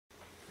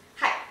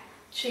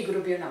Shri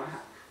Gurubhyo Namaha.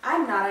 I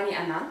am Narani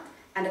Anand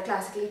and a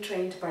classically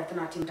trained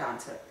Bharatnatyam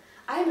dancer.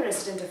 I am a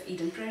resident of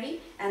Eden Prairie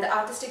and the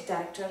artistic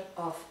director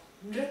of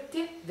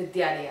Nritya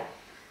Vidyalaya.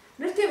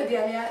 Nritya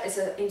Vidyalaya is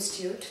an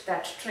institute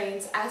that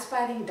trains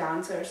aspiring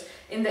dancers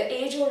in the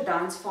age-old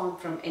dance form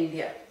from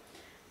India.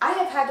 I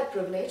have had the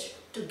privilege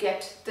to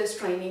get this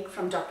training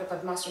from Dr.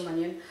 Padma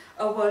Subramanian,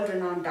 a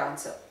world-renowned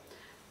dancer.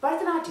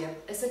 Bharatnatyam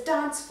is a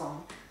dance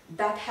form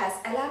that has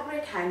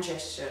elaborate hand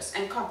gestures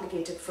and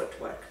complicated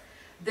footwork.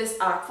 This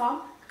art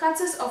form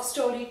consists of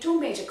two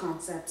major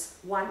concepts.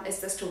 One is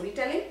the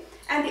storytelling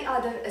and the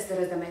other is the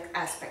rhythmic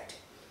aspect.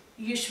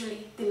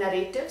 Usually the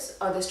narratives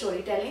or the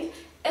storytelling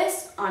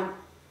is on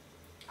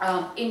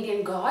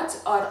Indian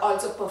gods or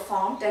also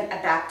performed and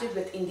adapted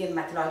with Indian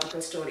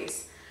mythological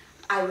stories.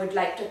 I would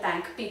like to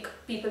thank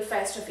People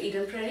Fest of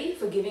Eden Prairie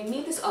for giving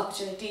me this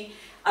opportunity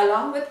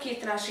along with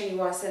Kirtana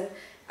Srinivasan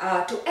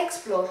to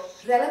explore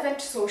relevant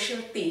social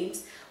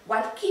themes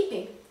while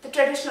keeping the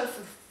traditional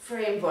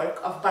framework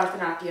of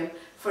Bharatnatyam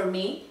for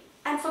me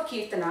and for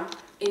Kirtana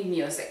in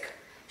music.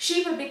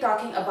 She will be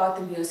talking about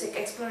the music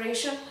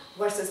exploration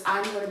versus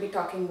I'm going to be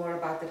talking more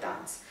about the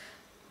dance.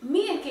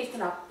 Me and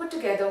Kirtana put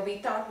together, we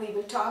thought we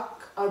will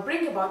talk or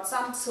bring about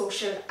some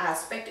social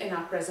aspect in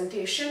our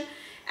presentation,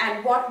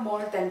 and what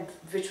more than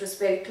which was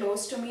very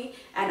close to me,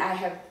 and I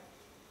have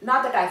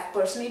not that I've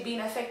personally been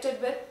affected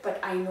with, but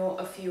I know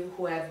a few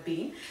who have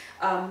been.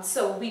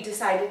 So we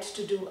decided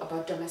to do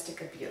about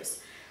domestic abuse.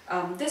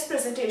 This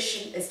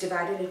presentation is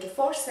divided into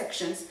 4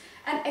 sections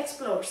and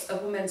explores a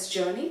woman's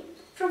journey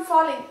from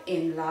falling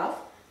in love,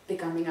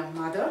 becoming a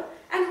mother,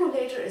 and who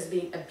later is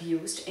being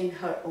abused in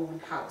her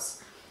own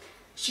house.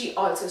 She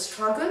also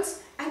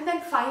struggles, and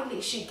then finally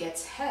she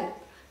gets help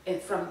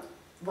from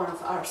one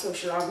of our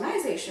social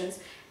organizations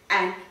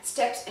and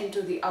steps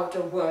into the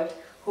outer world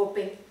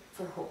hoping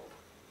for hope.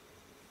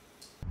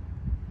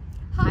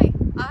 Hi,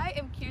 I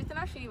am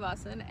Kirtana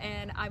Srinivasan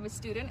and I'm a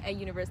student at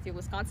University of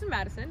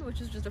Wisconsin-Madison, which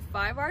is just a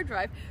 5-hour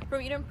drive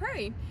from Eden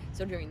Prairie.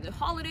 So during the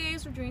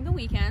holidays or during the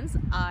weekends,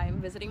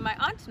 I'm visiting my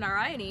aunt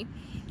Narayani.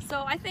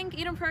 So I think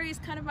Eden Prairie is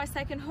kind of my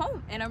second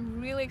home, and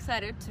I'm really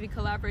excited to be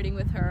collaborating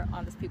with her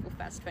on this People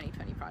Fest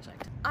 2020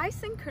 project. I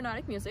sing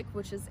Carnatic music,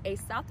 which is a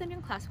South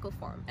Indian classical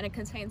form, and it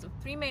contains of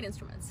 3 main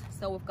instruments.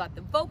 So we've got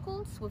the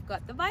vocals, we've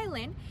got the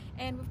violin,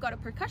 and we've got a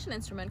percussion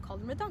instrument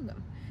called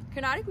mridangam.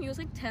 Carnatic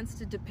music tends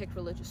to depict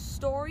religious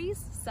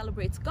stories,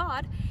 celebrates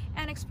God,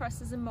 and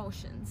expresses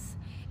emotions.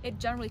 It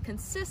generally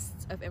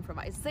consists of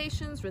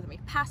improvisations,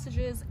 rhythmic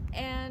passages,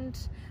 and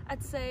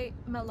I'd say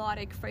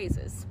melodic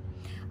phrases.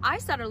 I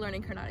started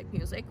learning Carnatic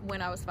music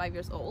when I was 5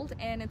 years old,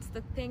 and it's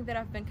the thing that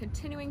I've been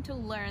continuing to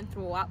learn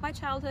throughout my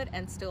childhood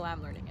and still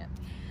am learning it.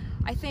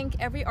 I think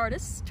every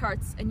artist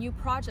starts a new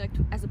project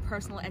as a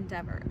personal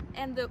endeavor,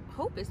 and the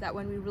hope is that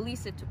when we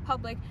release it to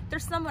public,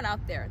 there's someone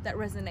out there that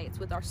resonates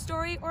with our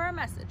story or our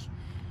message.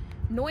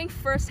 Knowing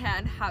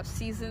firsthand how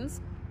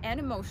seasons and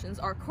emotions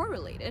are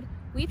correlated,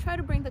 we try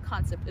to bring the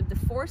concept of the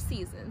 4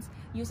 seasons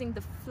using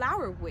the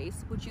flower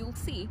ways, which you'll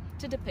see,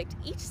 to depict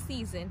each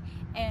season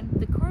and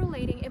the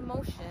correlating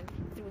emotion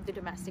through the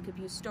domestic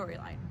abuse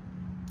storyline.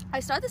 I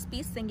started this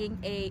piece singing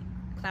a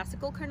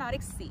classical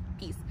Carnatic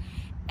piece,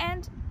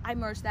 and I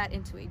merged that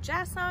into a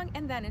jazz song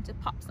and then into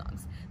pop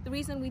songs. The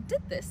reason we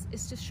did this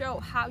is to show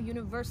how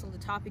universal the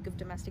topic of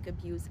domestic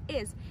abuse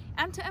is,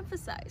 and to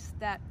emphasize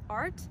that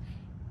art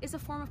is a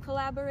form of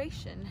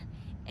collaboration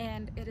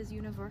and it is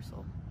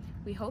universal.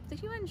 We hope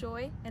that you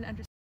enjoy and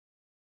understand.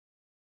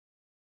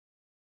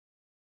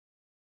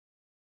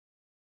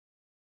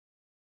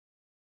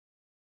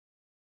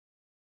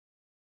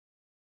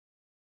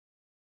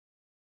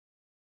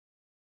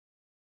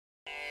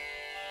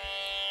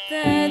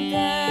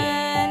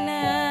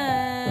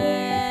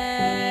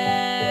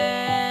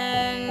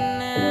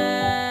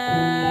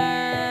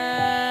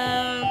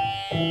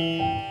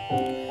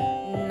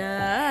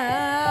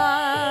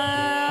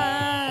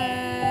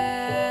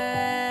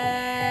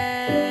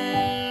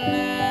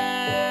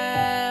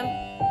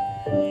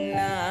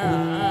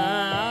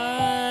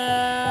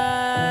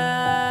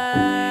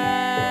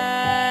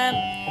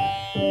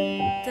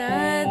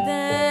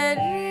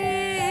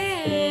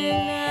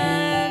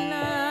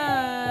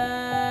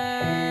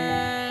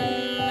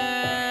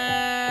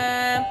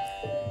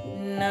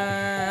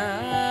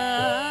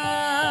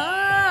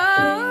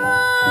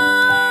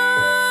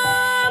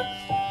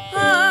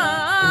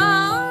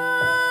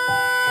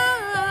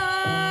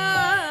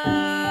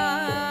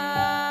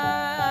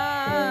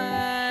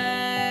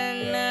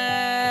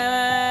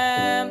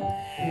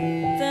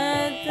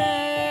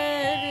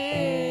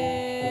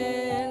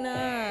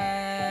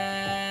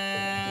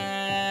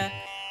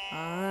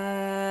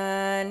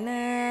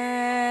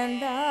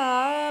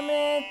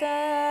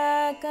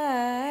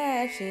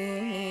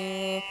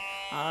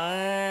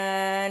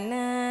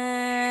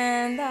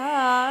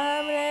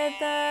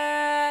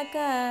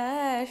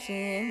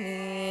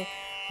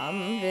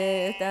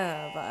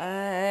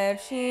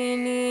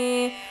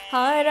 अमृतवर्षिणि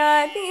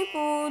हरति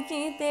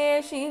पूजिते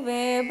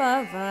शिवे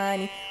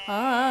भवानि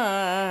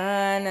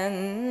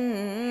आनन्दामृताकर्षिणि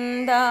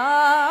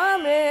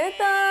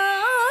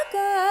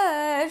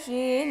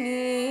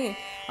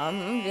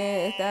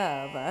अमृतवर्षिणी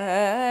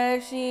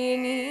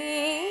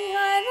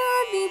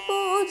हरदि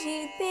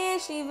पूजिते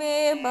शिवे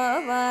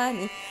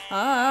भवानी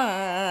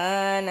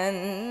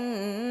आनन्दामृताकर्षिणी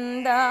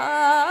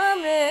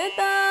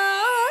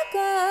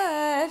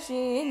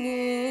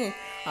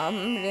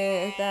अमृतवर्षिणी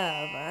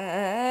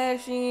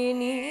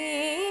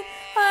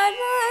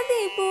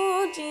हरदि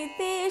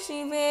पूजिते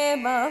शिवे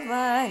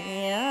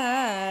भवानी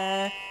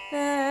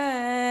आनन्दामृता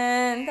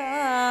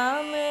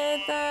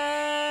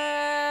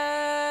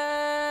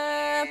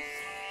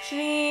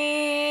श्रीनन्दनादि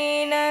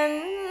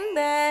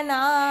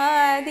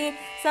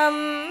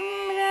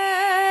संरक्षिणी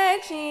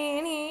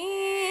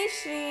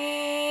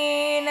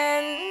श्रीनन्दनादि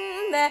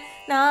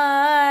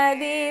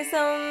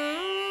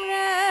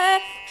संरक्षिणी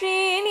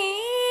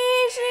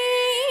श्री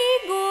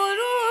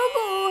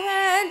गुरुगुह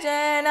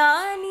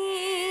जनानी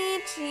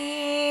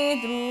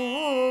श्रीद्रूपिणी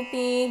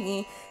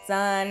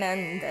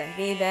सानन्द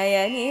हृदय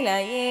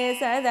निलये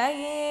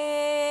सदये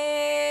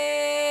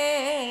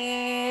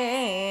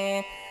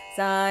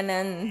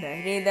सानन्द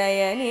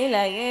हृदय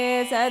निलये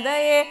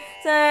सदये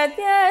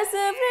सत्यसृष्टिहेतवे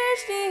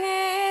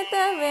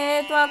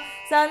त्वां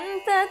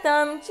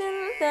सन्ततं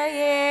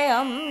चिन्तये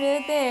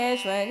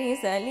अमृतेश्वरि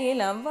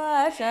सलिलं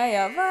वर्षय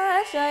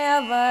वर्षय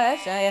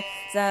वर्षय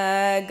स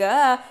ग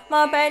म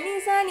प नि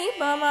स नि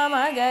प म म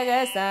ग ग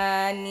स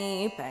नि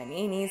प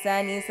नि स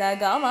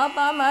ग म प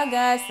म ग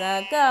स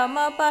ग म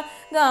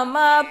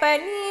प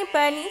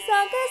नि स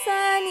ग स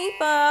नि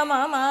प म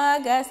म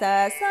ग स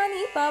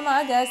नि प म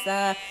ग स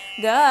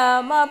ग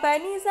म प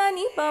नि स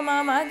म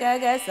म ग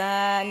ग स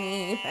नि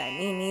प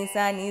नि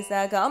स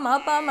ग म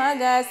प म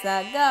ग स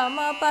ग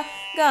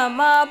म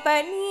प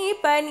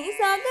नि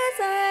स ग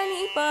स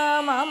नि प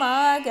म म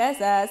ग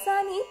स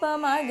नि प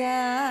म ग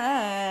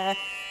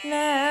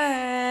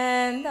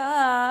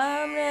नन्दामृता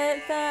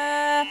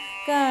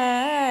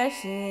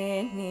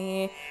कर्षिणी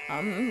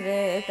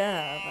अमृतवर्षिणी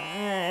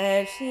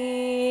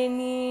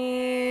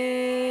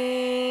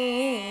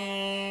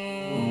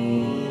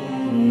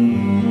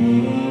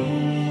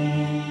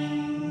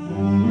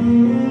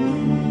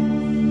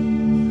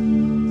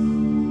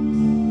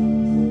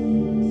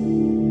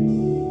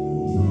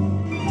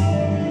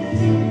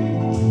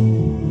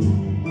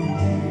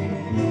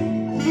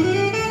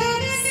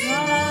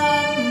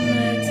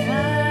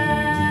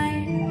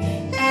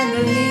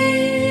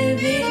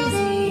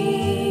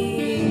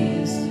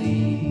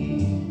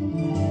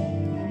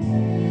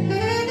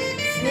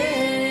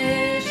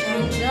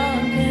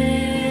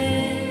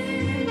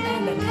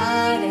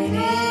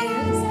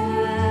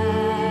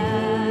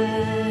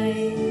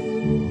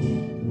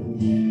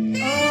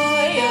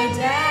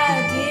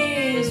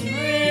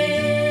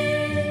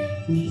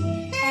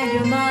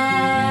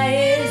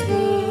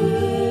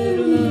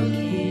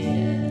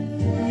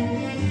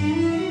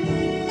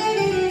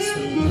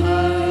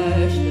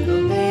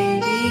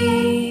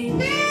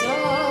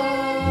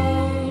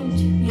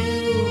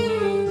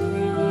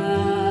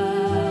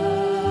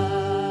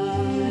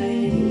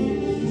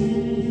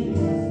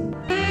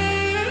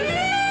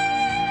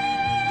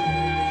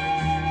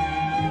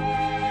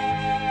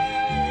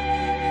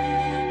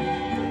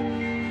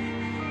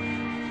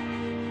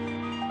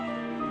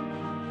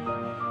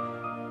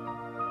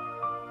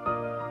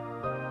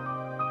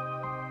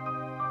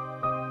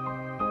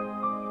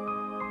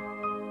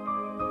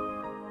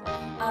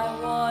I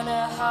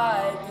wanna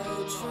hide the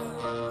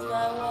truth,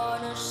 I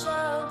wanna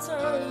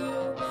shelter you,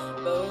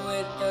 but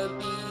with the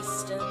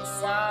beast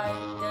inside,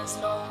 there's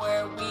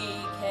nowhere we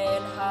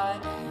can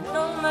hide.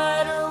 No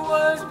matter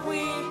what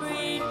we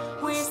breed,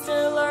 we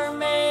still are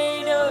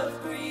made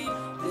of greed.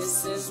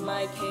 This is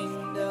my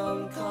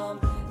kingdom come,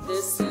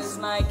 this is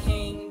my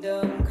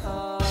kingdom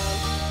come.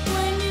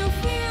 When you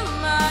feel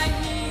my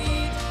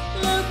heat,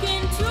 look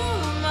into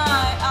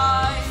my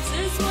eyes,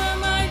 it's where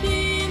my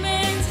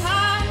demons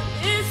hide,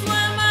 it's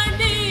where my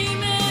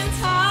demons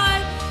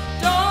hide.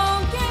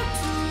 Don't get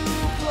too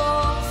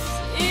close,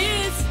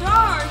 it's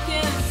dark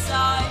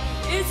inside,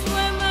 it's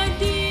where my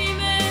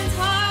demons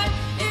hide,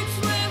 it's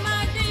where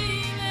my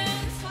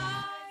demons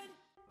hide.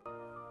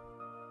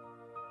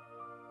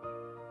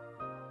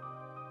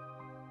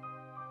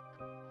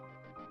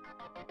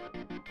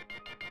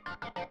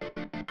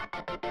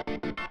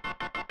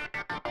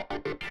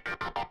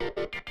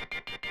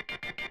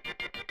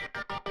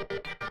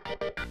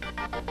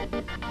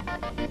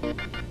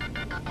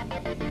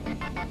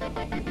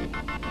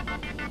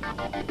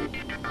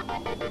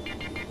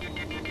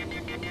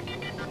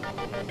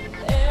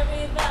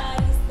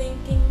 Everybody's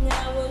thinking I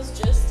was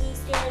just as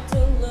scared to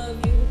love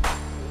you.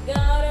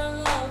 Got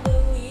in love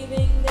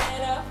believing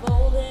that I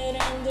folded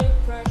under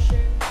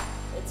pressure.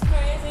 It's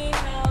crazy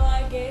how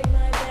I gave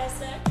my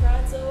best, I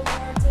tried so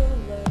hard to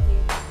love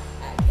you.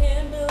 I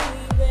can't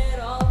believe that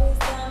all this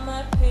time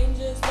my pain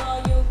just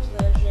brought you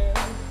pleasure.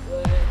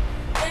 But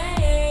they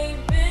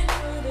ain't been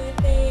through the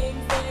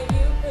things that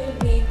you put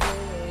me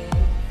through.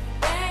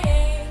 They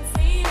ain't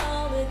seen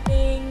all the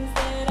things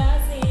that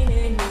I've seen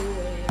in you.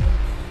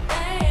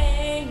 They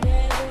ain't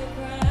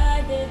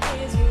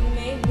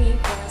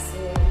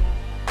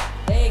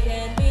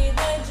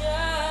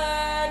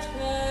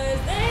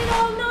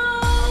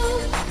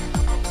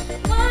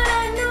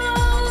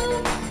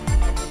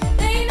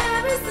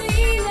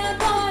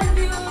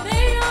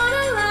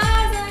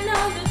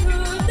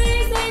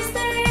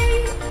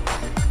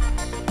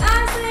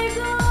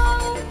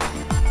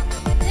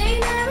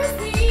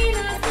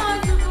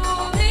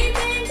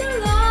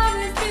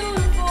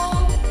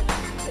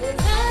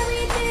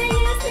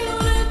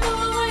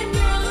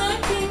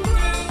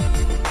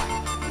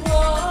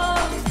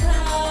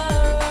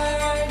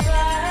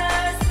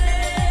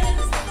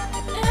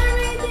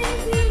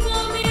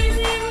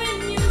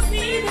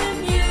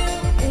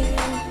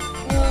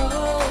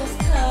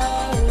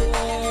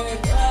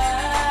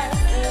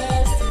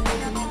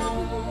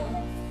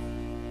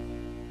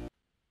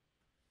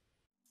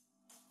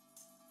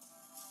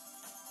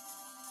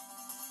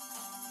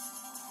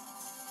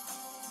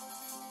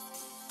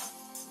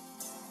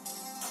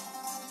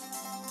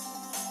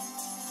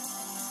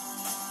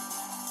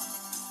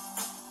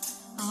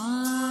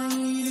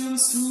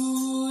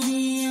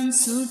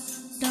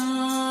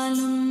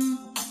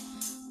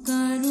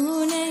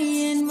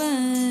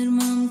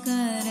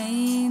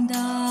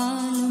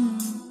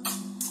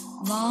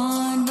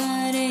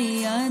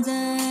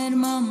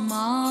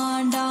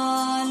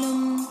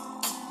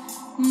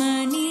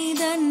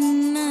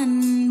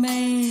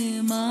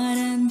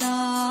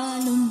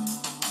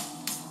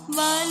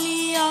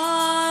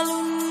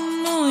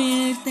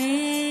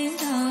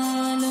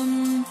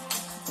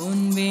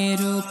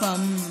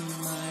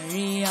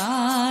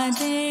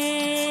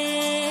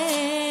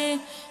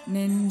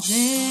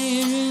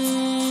நெஞ்சேழு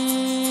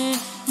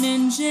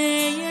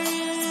நெஞ்சேழு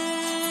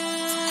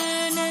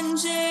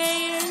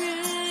நெஞ்சேழு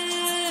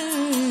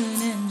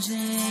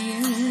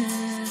நெஞ்சேழு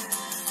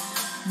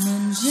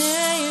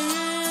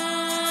நெஞ்சேழு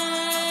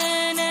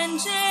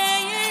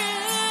நெஞ்சேழு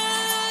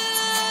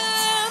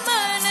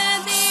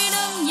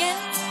மனதிடம்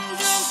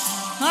என்றும்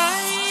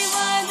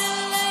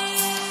அழிவதில்லை.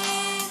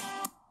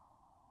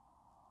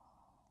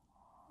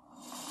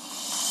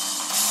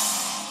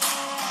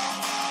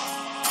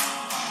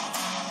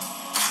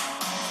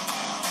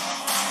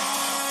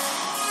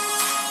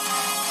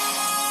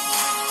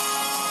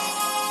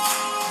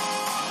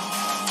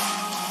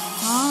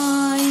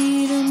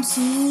 ஆயிரம்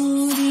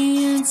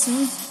சூரியன்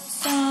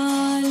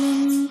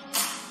சுட்டாலும்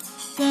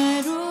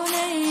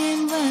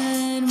கருணையின்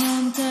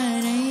வர்மம்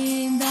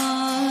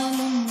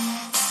கரைந்தாலும்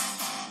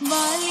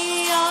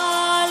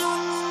வலியால்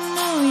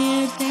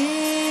உன்னுயிர்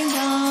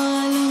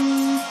தேய்ந்தாலும்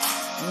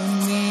உன்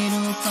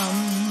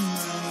விருப்பம்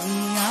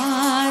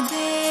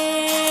அறியாதே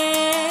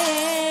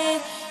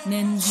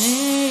நெஞ்சே